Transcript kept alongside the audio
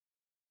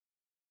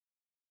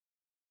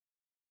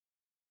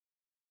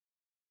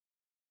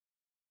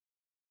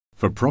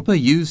For proper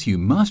use, you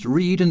must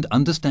read and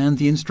understand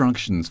the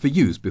instructions for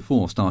use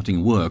before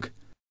starting work.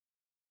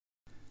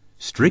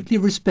 Strictly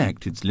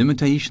respect its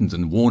limitations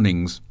and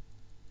warnings.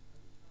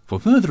 For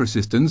further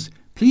assistance,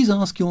 please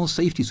ask your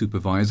safety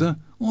supervisor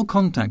or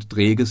contact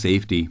Dräger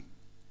Safety.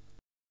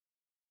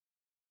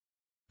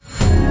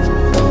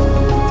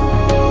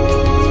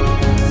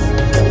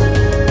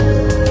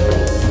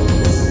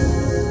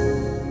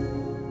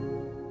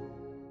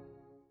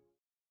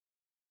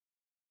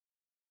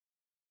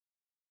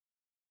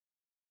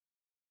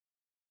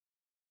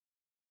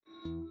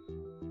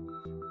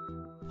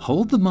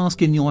 Hold the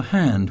mask in your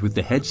hand with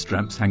the head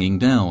straps hanging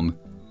down.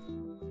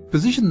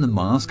 Position the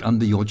mask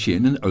under your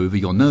chin and over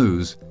your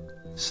nose.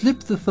 Slip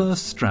the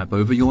first strap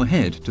over your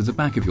head to the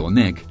back of your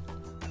neck.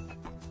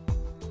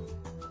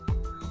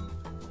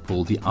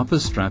 Pull the upper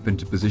strap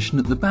into position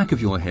at the back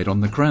of your head on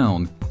the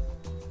crown.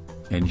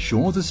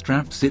 Ensure the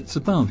strap sits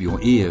above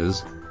your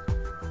ears.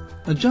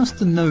 Adjust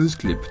the nose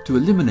clip to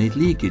eliminate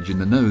leakage in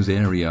the nose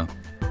area.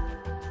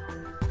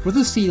 For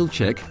the seal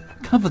check,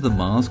 cover the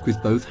mask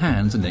with both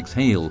hands and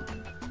exhale.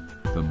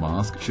 The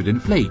mask should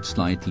inflate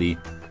slightly.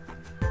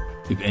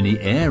 If any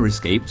air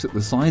escapes at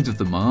the sides of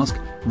the mask,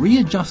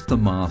 readjust the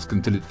mask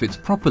until it fits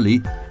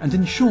properly and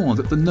ensure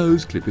that the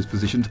nose clip is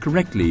positioned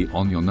correctly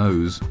on your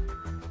nose.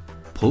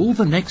 Pull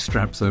the neck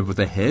straps over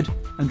the head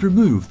and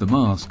remove the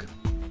mask.